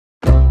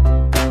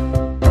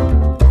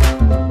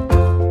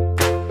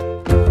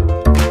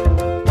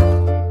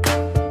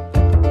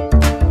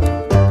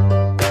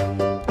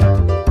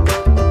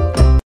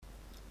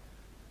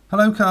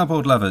Hello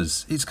cardboard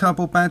lovers, it's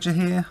Cardboard Badger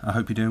here, I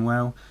hope you're doing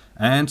well,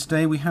 and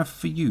today we have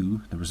for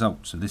you the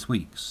results of this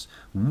week's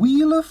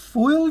Wheel of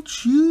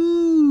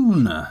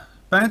Foiltune.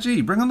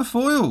 Badgie, bring on the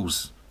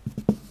foils.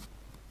 Thank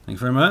you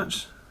very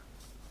much.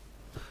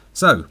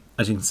 So,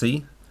 as you can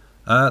see,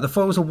 the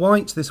foils are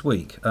white this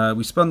week.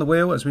 We spun the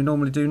wheel as we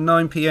normally do,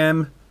 9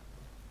 PM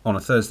on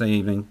a Thursday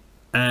evening,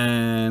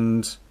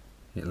 and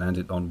it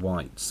landed on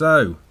white.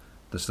 So,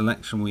 the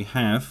selection we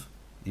have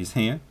is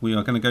here. We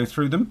are going to go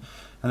through them.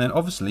 And then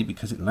obviously,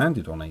 because it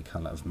landed on a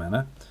colour of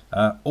mana,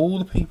 all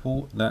the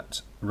people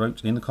that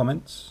wrote in the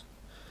comments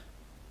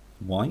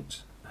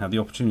white have the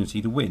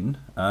opportunity to win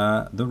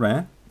the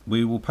rare.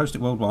 We will post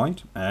it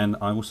worldwide and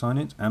I will sign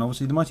it, and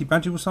obviously the mighty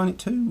Badgie will sign it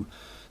too.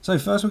 So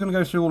first we're going to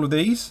go through all of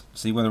these,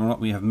 see whether or not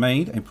we have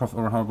made a profit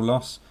or a horrible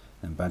loss,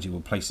 and Badgie will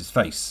place his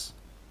face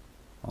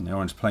on the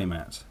orange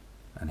playmat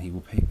and he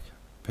will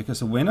pick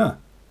us a winner.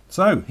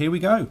 So here we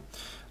go.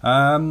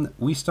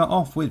 We start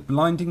off with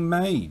Blinding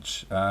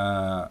Mage.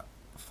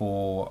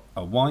 For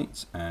a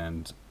white,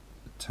 and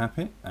tap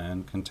it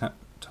and can tap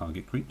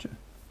target creature.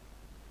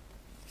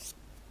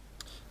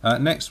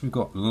 Next we've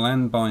got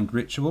Landbind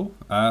Ritual.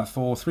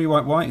 For 3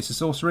 white, it's a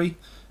sorcery,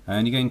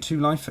 and you gain 2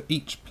 life for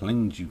each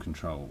planes you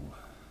control.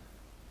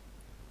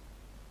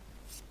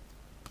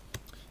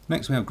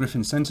 Next we have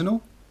Griffin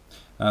Sentinel.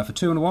 For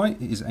 2 and a white,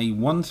 it is a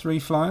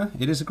 1/3 flyer.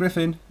 It is a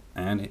Griffin,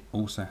 and it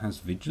also has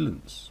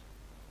Vigilance.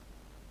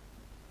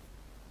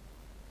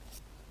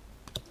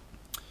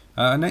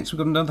 Next we've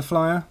got another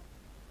flyer.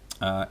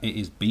 It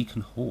is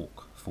Beacon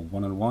Hawk. For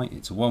 1 and a white,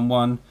 it's a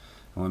 1/1,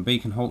 and when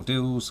Beacon Hawk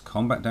deals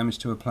combat damage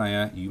to a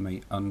player, you may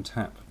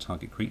untap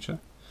target creature.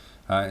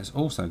 It's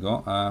also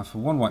got, for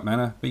 1 white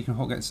mana, Beacon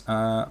Hawk gets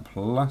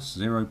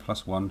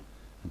 +0/+1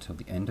 until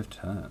the end of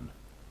turn.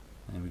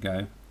 There we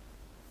go.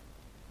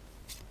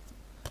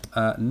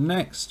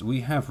 Next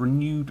we have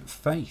Renewed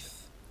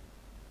Faith.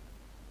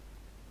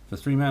 For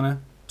 3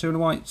 mana, 2 and a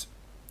white,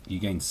 you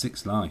gain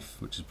 6 life,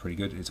 which is pretty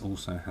good. It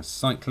also has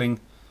Cycling,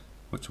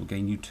 which will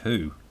gain you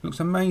 2. Looks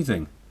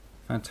amazing.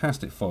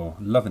 Fantastic foil.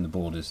 Loving the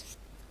borders.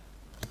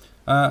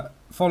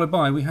 Followed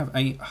by, we have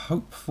a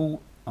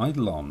Hopeful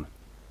Eidolon.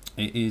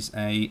 It is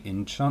a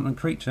enchantment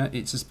creature.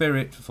 It's a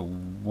spirit for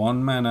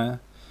 1 mana.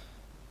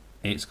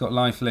 It's got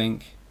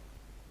lifelink,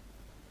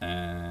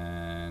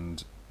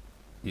 and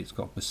it's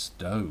got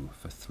Bestow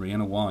for 3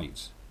 and a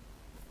white.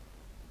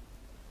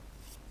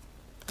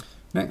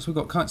 Next we've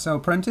got Kitesail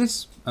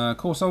Apprentice,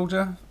 Core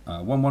Soldier,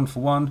 1/1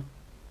 for 1,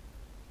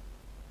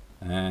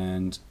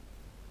 and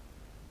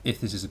if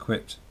this is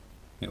equipped,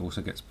 it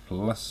also gets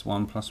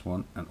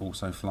 +1/+1 and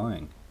also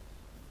flying.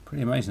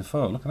 Pretty amazing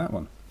foil, look at that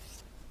one.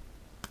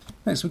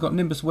 Next we've got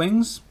Nimbus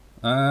Wings.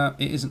 It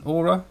is an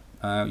aura.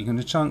 You can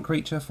enchant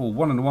creature for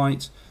 1 and a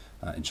white.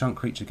 Enchant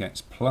creature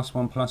gets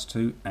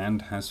 +1/+2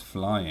 and has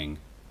flying.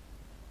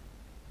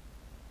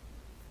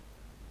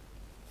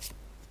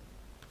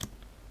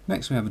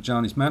 Next we have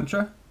Ajani's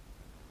Mantra.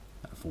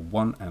 For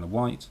 1 and a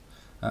white.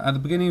 At the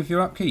beginning of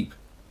your upkeep,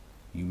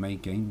 you may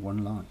gain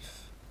 1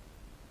 life.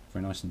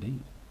 Very nice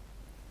indeed.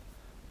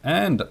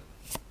 And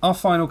our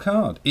final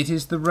card, it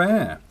is the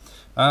rare.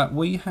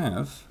 We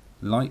have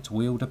Light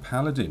Wielder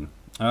Paladin.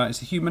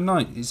 It's a human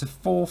knight. It's a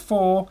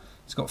 4/4.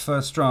 It's got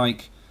first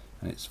strike,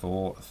 and it's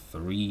for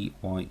 3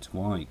 white.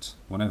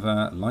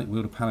 Whenever Light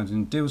Wielder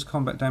Paladin deals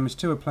combat damage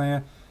to a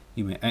player,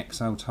 you may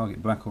exile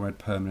target black or red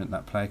permanent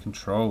that player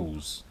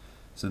controls.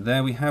 So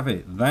there we have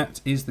it.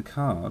 That is the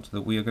card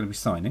that we are going to be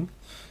signing,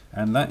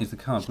 and that is the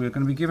card we are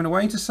going to be giving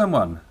away to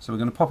someone. So we're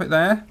going to pop it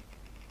there.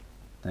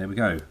 There we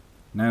go.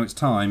 Now it's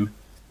time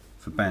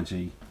for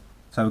Badgie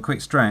to have a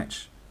quick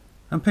stretch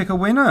and pick a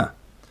winner.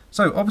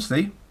 So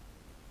obviously,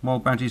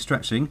 while Badgie is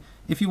stretching,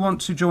 if you want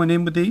to join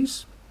in with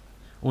these,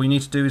 all you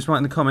need to do is write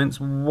in the comments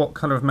what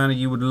colour of mana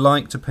you would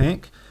like to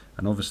pick,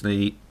 and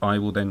obviously I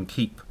will then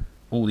keep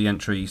all the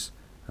entries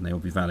and they will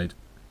be valid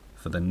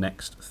for the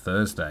next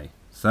Thursday.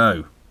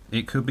 So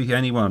it could be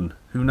anyone,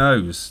 who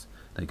knows?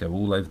 They go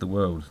all over the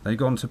world. They've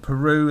gone to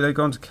Peru, they've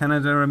gone to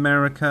Canada,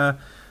 America,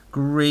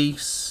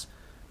 Greece.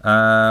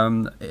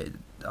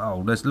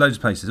 There's loads of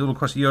places all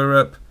across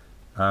Europe.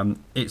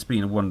 It's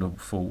been a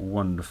wonderful,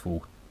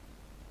 wonderful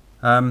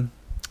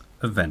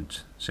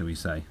event, shall we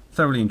say.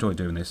 Thoroughly enjoyed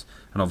doing this,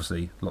 and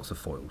obviously lots of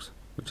foils,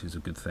 which is a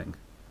good thing.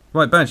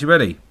 Right, Badge, you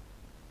ready?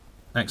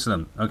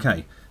 Excellent.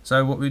 Okay,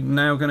 so what we're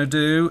now going to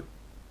do,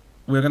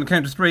 we're going to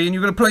count to 3, and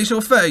you're going to place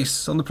your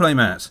face on the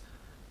playmat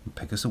and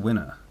pick us a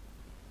winner.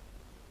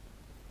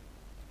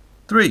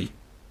 3,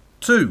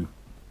 2,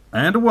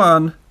 and a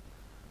 1.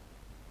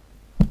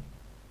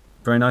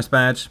 Very nice,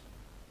 Badge.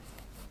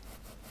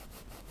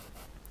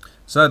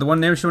 So the one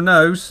nearest your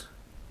nose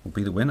will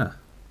be the winner.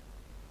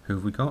 Who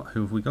have we got?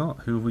 Who have we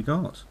got? Who have we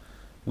got?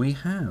 We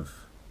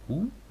have...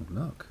 Ooh,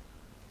 look.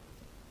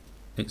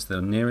 It's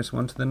the nearest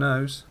one to the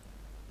nose.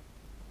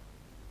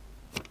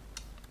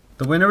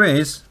 The winner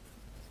is...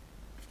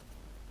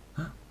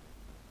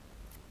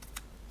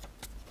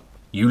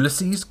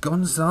 Ulysses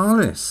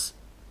Gonzalez.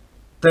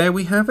 There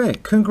we have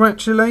it.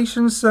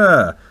 Congratulations,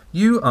 sir.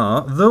 You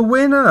are the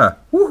winner.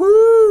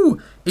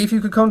 Woohoo! If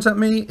you could contact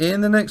me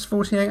in the next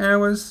 48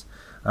 hours,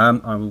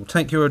 I will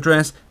take your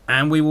address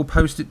and we will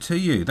post it to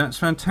you. That's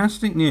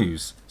fantastic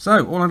news.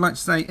 So all I'd like to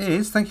say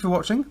is thank you for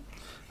watching.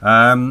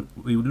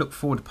 We would look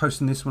forward to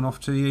posting this one off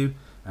to you.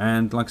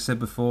 And like I said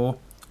before,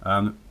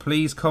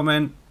 please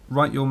comment,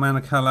 write your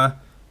mana colour.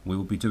 We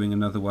will be doing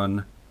another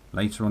one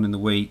later on in the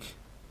week.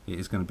 It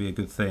is going to be a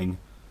good thing.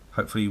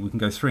 Hopefully we can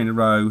go 3 in a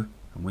row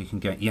and we can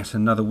get yet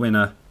another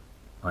winner.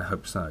 I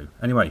hope so.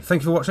 Anyway,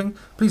 thank you for watching.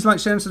 Please like,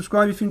 share and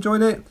subscribe if you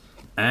enjoyed it.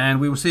 And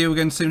we will see you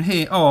again soon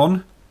here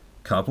on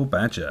Cardboard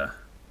Badger.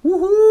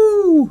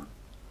 Woohoo!